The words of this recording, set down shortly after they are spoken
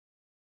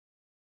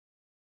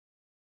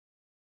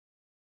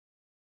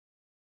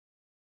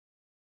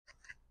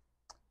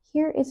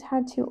Here is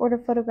how to order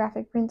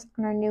photographic prints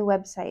on our new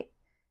website.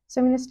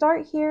 So I'm going to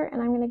start here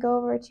and I'm going to go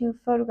over to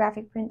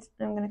photographic prints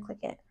and I'm going to click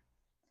it.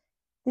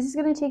 This is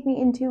going to take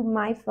me into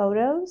my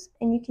photos,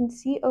 and you can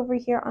see over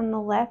here on the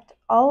left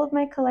all of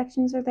my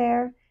collections are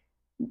there,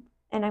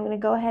 and I'm going to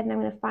go ahead and I'm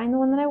going to find the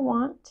one that I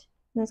want,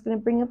 and it's going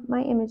to bring up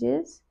my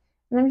images,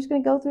 and I'm just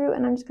going to go through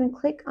and I'm just going to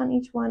click on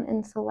each one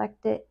and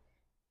select it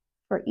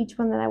for each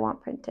one that I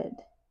want printed.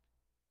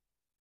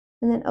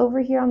 And then over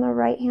here on the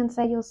right hand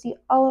side you'll see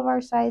all of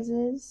our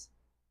sizes.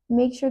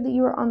 Make sure that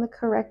you are on the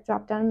correct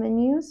drop down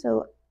menu,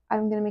 so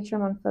I'm going to make sure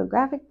I'm on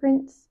photographic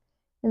prints,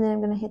 and then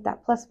I'm going to hit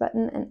that plus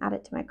button and add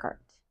it to my cart.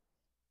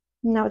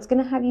 Now it's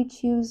going to have you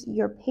choose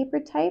your paper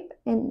type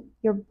and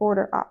your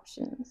border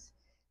options.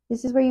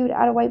 This is where you would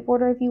add a white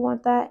border if you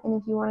want that, and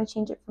if you want to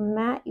change it from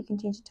matte, you can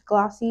change it to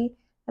glossy.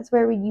 That's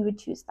where you would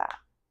choose that.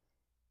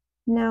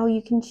 Now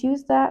you can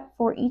choose that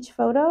for each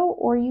photo,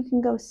 or you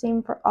can go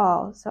same for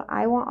all. So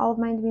I want all of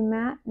mine to be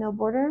matte, no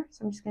border,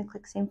 so I'm just going to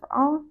click same for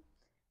all.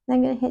 Then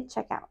I'm going to hit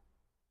checkout.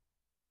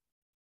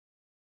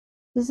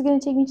 This is going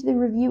to take me to the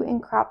review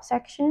and crop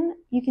section.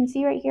 You can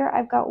see right here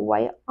I've got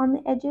white on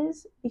the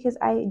edges because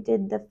I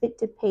did the fit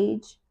to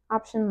page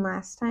option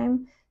last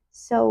time.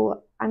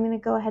 So I'm going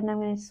to go ahead and I'm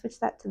going to switch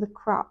that to the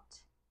cropped.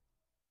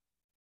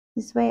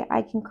 This way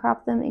I can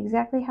crop them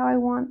exactly how I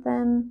want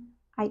them.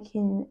 I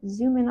can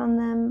zoom in on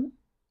them,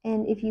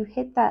 and if you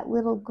hit that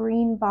little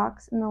green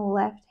box in the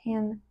left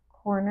hand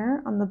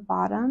corner on the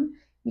bottom,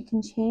 you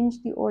can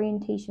change the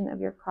orientation of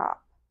your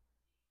crop.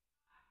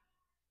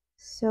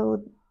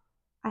 So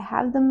I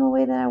have them the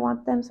way that I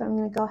want them, so I'm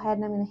going to go ahead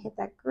and I'm going to hit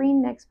that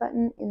green next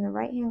button in the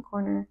right hand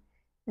corner,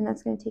 and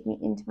that's going to take me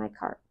into my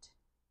cart.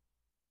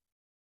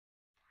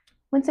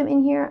 Once I'm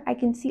in here, I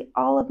can see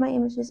all of my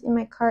images in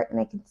my cart, and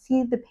I can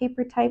see the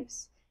paper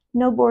types,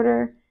 no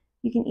border.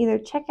 You can either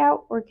check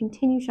out or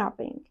continue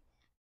shopping.